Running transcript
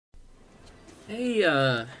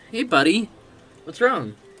Hey buddy. What's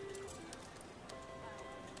wrong?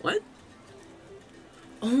 What?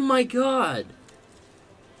 Oh my god.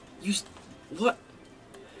 What?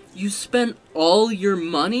 You spent all your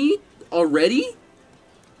money already?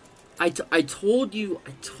 I told you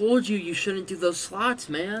you shouldn't do those slots,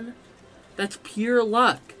 man. That's pure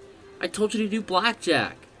luck. I told you to do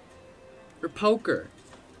blackjack. Or poker.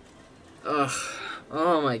 Ugh.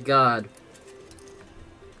 Oh my god.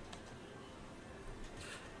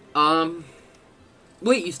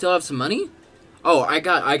 Wait, you still have some money? Oh, I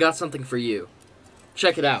got something for you.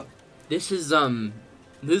 Check it out. This is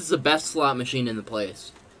the best slot machine in the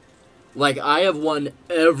place. Like, I have won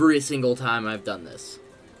every single time I've done this.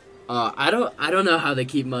 I don't know how they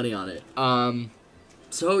keep money on it.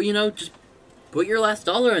 So, you know, just put your last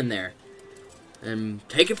dollar in there. And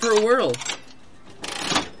take it for a whirl.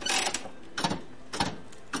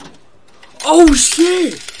 Oh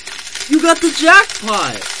shit! You got the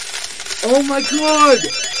jackpot! Oh my god!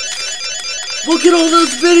 Look at all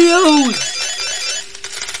those videos!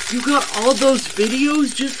 You got all those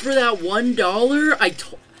videos just for that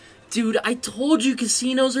 $1? Dude, I told you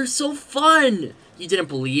casinos are so fun! You didn't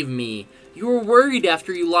believe me. You were worried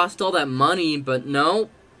after you lost all that money, but no.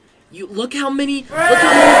 Look how many videos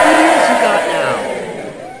you got now!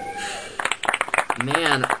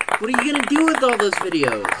 Man, what are you gonna do with all those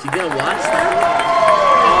videos? You gonna watch them?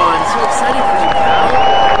 Oh, I'm so excited for you, pal.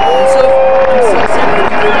 I'm so excited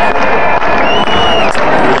for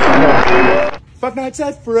you. Five Nights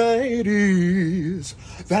at Freddy's.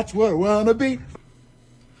 That's where I wanna be.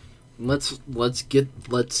 Let's get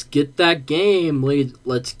that game,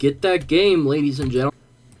 ladies and gentlemen.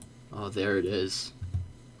 Oh, there it is.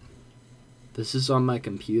 This is on my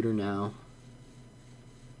computer now.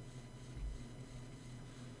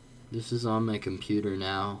 This is on my computer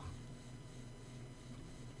now.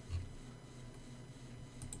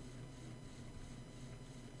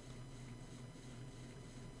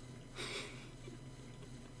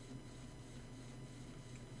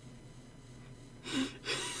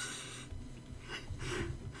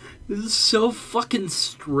 This is so fucking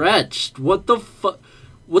stretched. What the fuck?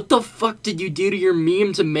 What the fuck did you do to your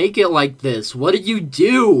meme to make it like this? What did you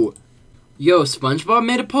do? Yo, SpongeBob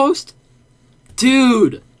made a post?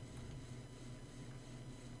 Dude!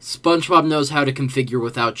 SpongeBob knows how to configure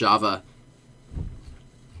without Java.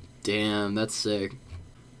 Damn, that's sick.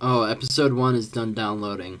 Oh, episode 1 is done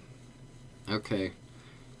downloading. Okay.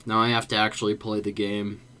 Now I have to actually play the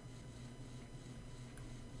game.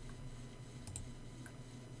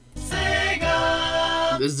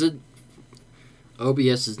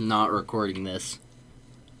 OBS is not recording this.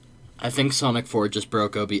 I think Sonic 4 just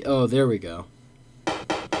broke OBS. Oh, there we go.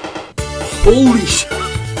 Holy shit!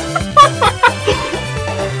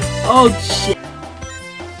 Oh shit!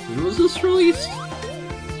 When was this released?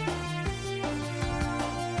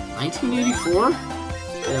 1984? Yeah,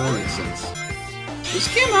 that makes sense. This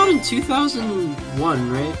came out in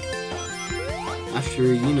 2001, right? After,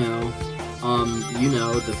 you know,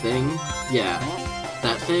 the thing? Yeah.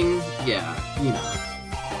 That thing? Yeah, you know.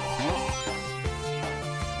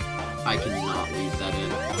 I cannot leave that in.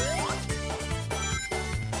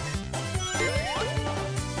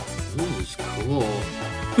 This is cool.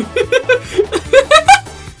 Look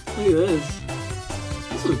at this.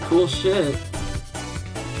 This is cool shit.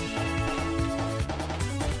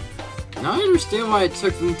 Now I understand why it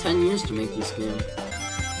took them 10 years to make this game.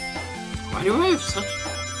 Why do I have such...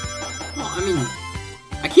 Well, I mean...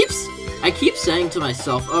 I keep saying to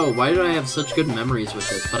myself, oh, why did I have such good memories with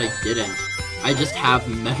this? But I didn't. I just have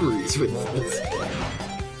memories with this.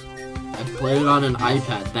 I played it on an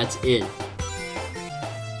iPad, that's it.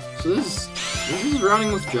 So this is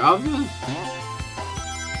running with Java?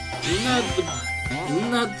 Isn't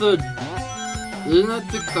that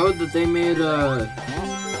the code that they made,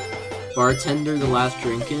 Bartender the Last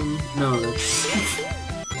Drink in? No, that's...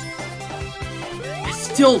 I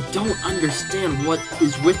still don't understand what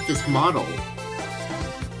is with this model.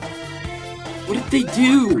 What did they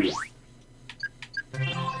do?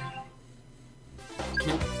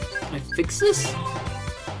 Can I fix this?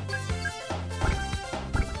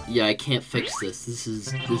 Yeah, I can't fix this. This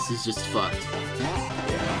is just fucked.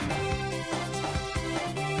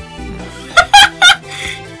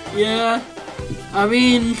 Yeah, I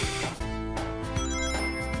mean...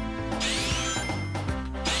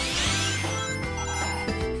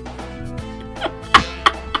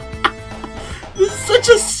 This is such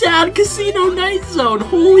a sad casino night zone,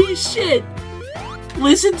 holy shit!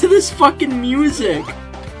 Listen to this fucking music!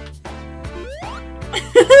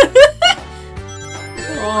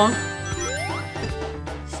 Oh,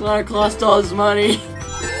 Sonic lost all his money.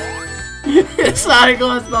 Sonic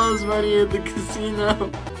lost all his money at the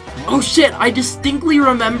casino. Oh shit, I distinctly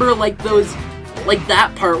remember like those, like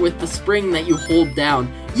that part with the spring that you hold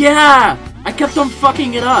down. Yeah! I kept on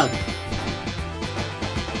fucking it up.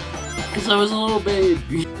 Cause I was a little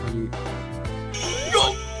baby.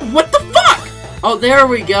 What the fuck? Oh, there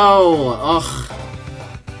we go. Ugh.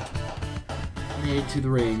 Made it to the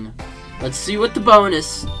ring. Let's see what the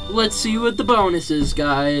bonus. Let's see what the bonus is,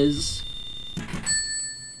 guys.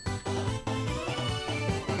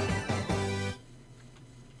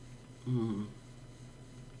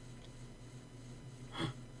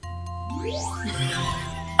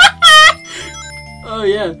 Oh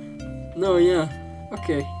yeah. No, yeah.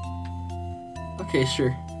 Okay. Okay,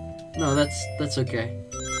 sure. No, that's okay.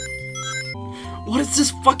 What is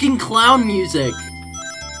this fucking clown music?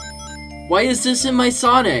 Why is this in my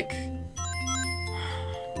Sonic?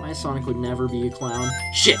 My Sonic would never be a clown.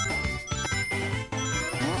 Shit!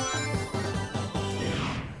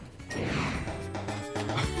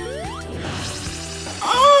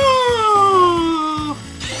 Oh!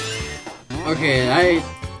 Okay,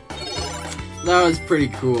 that was pretty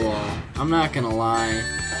cool. I'm not gonna lie.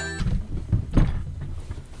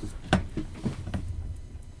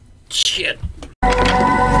 Shit.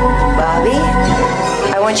 Bobby,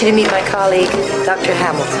 I want you to meet my colleague, Dr.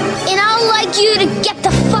 Hamilton. And I'd like you to get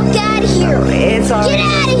the fuck out of here! It's all Get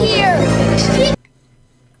out of here!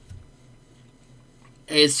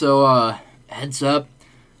 Hey, so, heads up.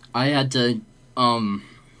 I had to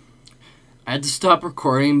stop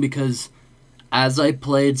recording because as I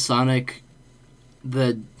played Sonic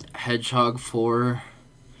the Hedgehog 4,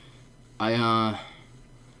 I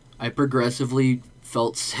progressively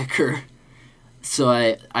felt sicker. So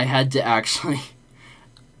I had to actually,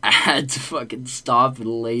 I had to fucking stop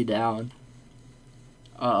and lay down.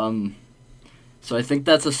 So I think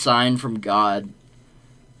that's a sign from God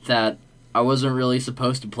that I wasn't really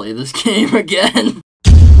supposed to play this game again.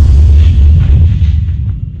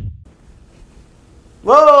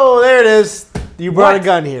 Whoa, there it is. You brought What? a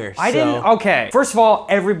gun here. I didn't. Okay. First of all,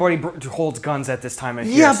 everybody holds guns at this time of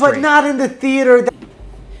year. Yeah, but straight. not in the theater.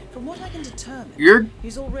 From what I can determine, Your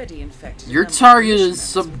he's already infected. your target is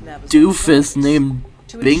some doofus named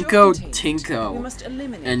Binko Tinko,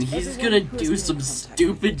 and he's gonna do some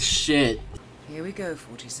stupid shit. Here we go,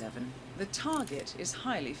 47. The target is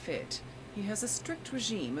highly fit. He has a strict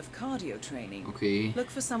regime of cardio training. Okay, Look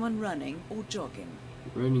for someone running or jogging.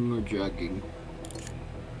 running or jogging.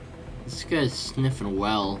 This guy's sniffing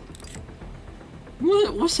well.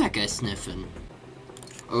 What's that guy sniffing?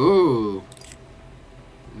 Oh,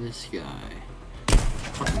 this guy.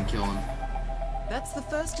 Fucking kill him. That's the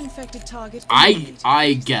first infected target.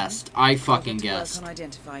 I guessed. I fucking Get to work guessed. on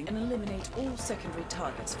identifying and eliminate all secondary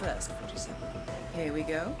targets first, 47. Here we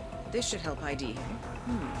go. This should help ID him.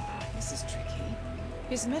 This is tricky.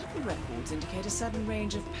 His medical records indicate a sudden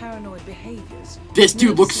range of paranoid behaviors. This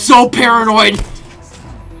dude looks so paranoid.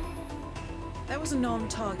 That was a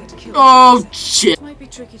non-target kill. Oh shit. It might be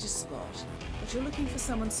tricky to spot, but you're looking for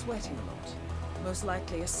someone sweating a lot. Most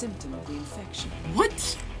likely a symptom of the infection.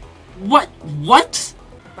 What? What?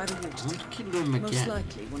 By the water Don't tower. kill him Most again.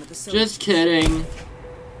 likely one of the soldiers. Just kidding.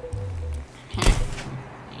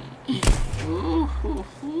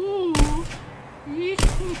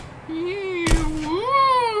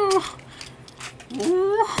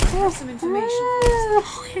 I have some information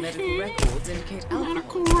for you. Medical records indicate alcohol.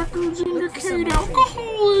 Medical records Look for someone indicate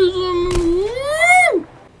alcoholism.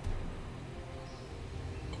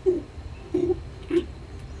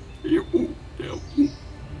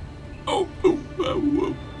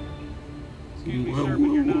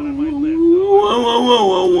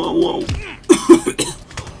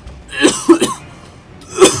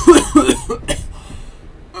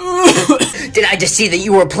 Did I just see that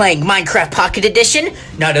you were playing Minecraft Pocket Edition?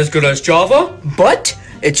 Not as good as Java, but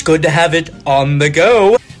it's good to have it on the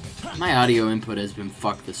go. My audio input has been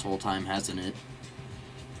fucked this whole time, hasn't it?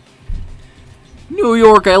 New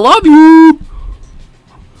York, I love you!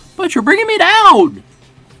 But you're bringing me down!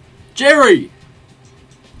 Jerry!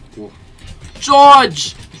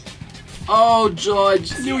 George! Oh,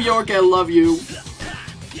 George. New York, I love you.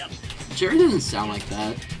 Jerry doesn't sound like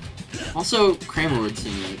that. Also, Kramer would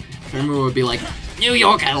sing it. Kramer would be like, New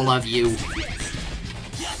York, I love you.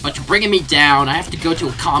 But you're bringing me down. I have to go to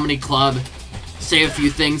a comedy club, say a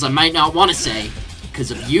few things I might not want to say.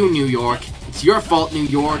 Because of you, New York. It's your fault, New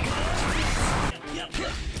York.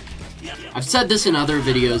 I've said this in other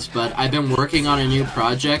videos, but I've been working on a new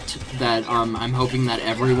project that I'm hoping that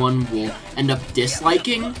everyone will end up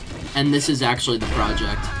disliking. And this is actually the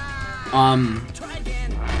project.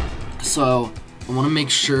 So, I want to make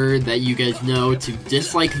sure that you guys know to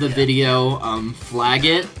dislike the video, flag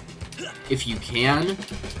it if you can.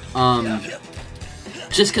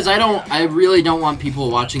 Just because I really don't want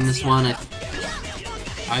people watching this one.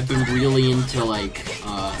 I've been really into, like,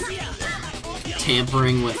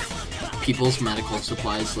 tampering with people's medical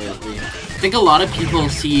supplies lately. I think a lot of people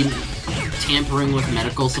see tampering with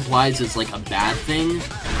medical supplies as, like, a bad thing,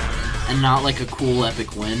 and not, like, a cool,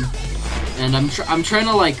 epic win. And I'm trying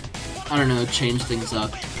to, like, I don't know, change things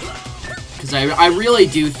up. Because I really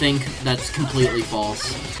do think that's completely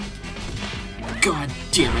false. God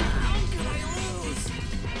damn it.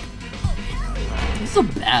 This is a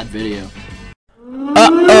bad video.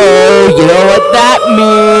 Uh-oh, you know what that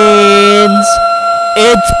means?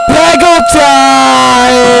 It's Peggle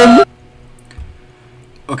time!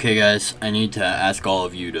 Okay, guys, I need to ask all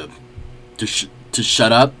of you to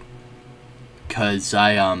shut up. Cause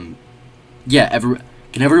yeah,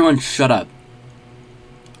 can everyone shut up?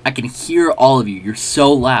 I can hear all of you. You're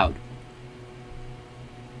so loud.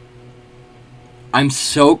 I'm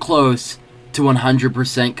so close to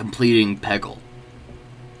 100% completing Peggle.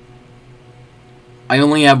 I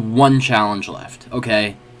only have one challenge left,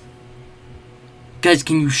 okay? Guys,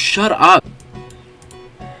 can you shut up?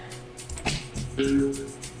 By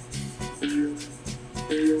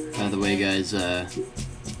the way, guys, the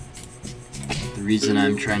reason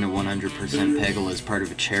I'm trying to 100% Peggle is part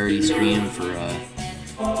of a charity stream for,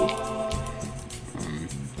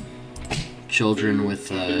 children with,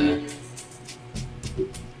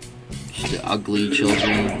 just ugly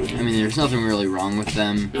children. I mean, there's nothing really wrong with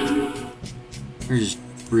them. They're just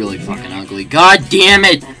really fucking ugly. God damn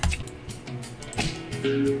it!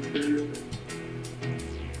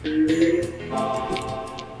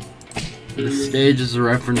 The stage is a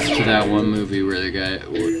reference to that one movie where the guy,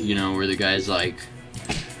 you know, where the guy's like,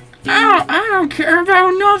 I don't care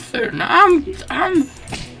about nothing. I'm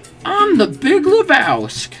the Big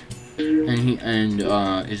Lebowski. And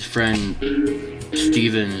his friend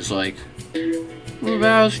Steven is like,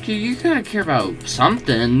 Lebowski, you gotta care about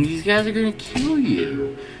something. These guys are gonna kill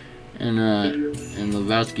you. And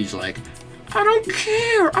Lebowski's like, I don't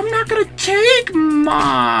care. I'm not gonna take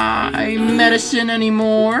my medicine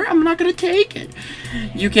anymore. I'm not gonna take it.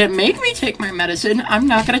 You can't make me take my medicine. I'm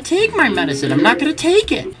not gonna take my medicine. I'm not gonna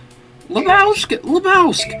take it. Lebowski,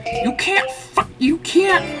 you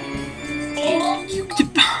can't.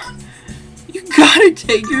 You gotta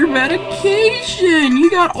take your medication.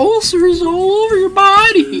 You got ulcers all over your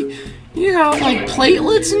body. You got, like,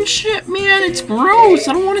 platelets and shit, man. It's gross.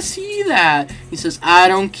 I don't want to see that. He says, I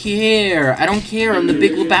don't care. I don't care. I'm the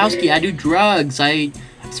Big Lebowski. I do drugs. I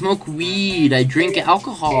smoke weed. I drink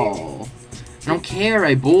alcohol. I don't care.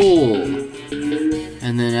 I bowl.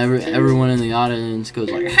 And then everyone in the audience goes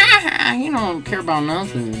like, ha ha, you don't care about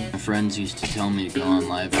nothing. My friends used to tell me to go on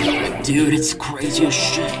live. Like, dude, it's crazy as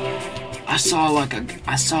shit. I saw like a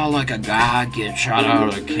guy get shot out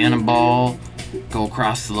of a cannonball, go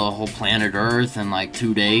across the whole planet Earth in like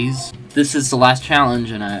 2 days. This is the last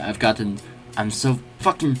challenge, and I'm so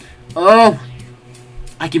fucking, oh,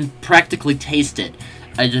 I can practically taste it.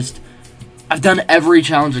 I've done every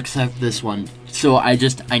challenge except this one. So I'm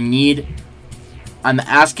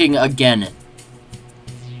asking again.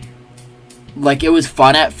 Like, it was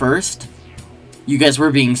fun at first. You guys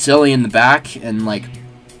were being silly in the back and like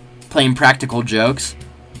playing practical jokes.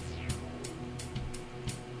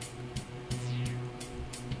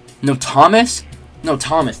 No, Thomas? No,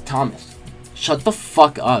 Thomas. Shut the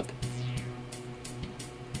fuck up.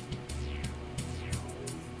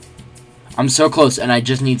 I'm so close, and I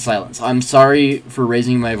just need silence. I'm sorry for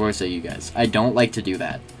raising my voice at you guys. I don't like to do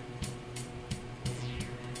that.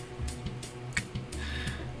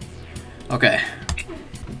 Okay.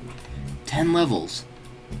 10 levels.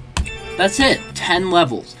 That's it. 10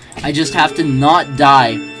 levels. I just have to not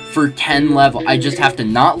die for 10 levels. I just have to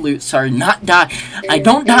not lose. Sorry, not die. I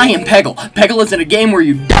don't die in Peggle. Peggle isn't a game where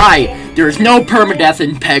you die. There is no permadeath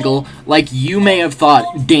in Peggle, like you may have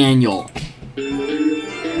thought, Daniel.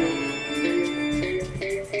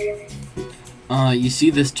 You see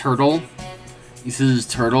this turtle? You see this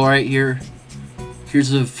turtle right here?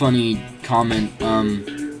 Here's a funny comment.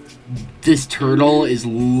 This turtle is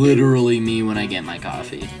literally me when I get my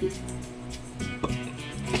coffee.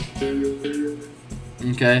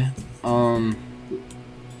 Okay.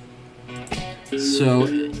 So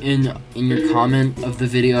in your comment of the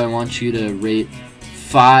video, I want you to rate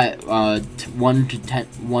 1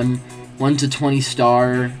 to 20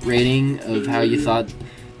 star rating of how you thought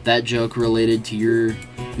that joke related to your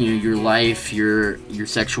life, your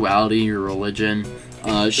sexuality, your religion,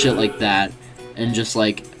 shit like that, and just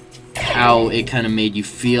like how it kind of made you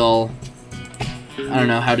feel, I don't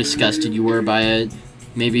know how disgusted you were by it.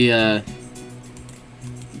 Maybe,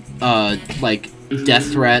 like,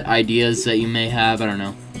 death threat ideas that you may have. I don't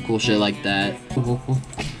know. Cool shit like that.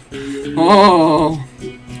 Oh!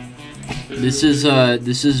 This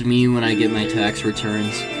is me when I get my tax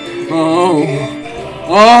returns. Oh!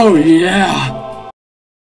 Oh, yeah!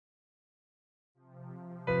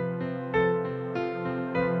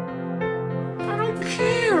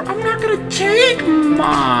 I'm not gonna take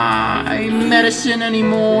my medicine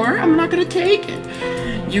anymore. I'm not gonna take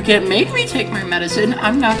it. You can't make me take my medicine.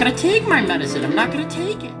 I'm not gonna take my medicine. I'm not gonna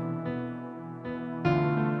take it.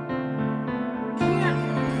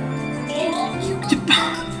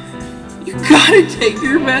 You gotta take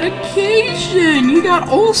your medication. You got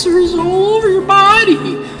ulcers all over your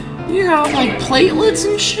body. You got like platelets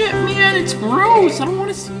and shit, man. It's gross. I don't want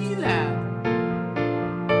to see that.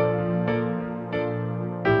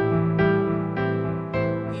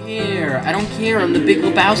 I don't care. I'm the Big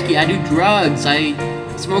Lebowski. I do drugs. I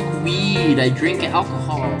smoke weed. I drink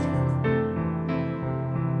alcohol.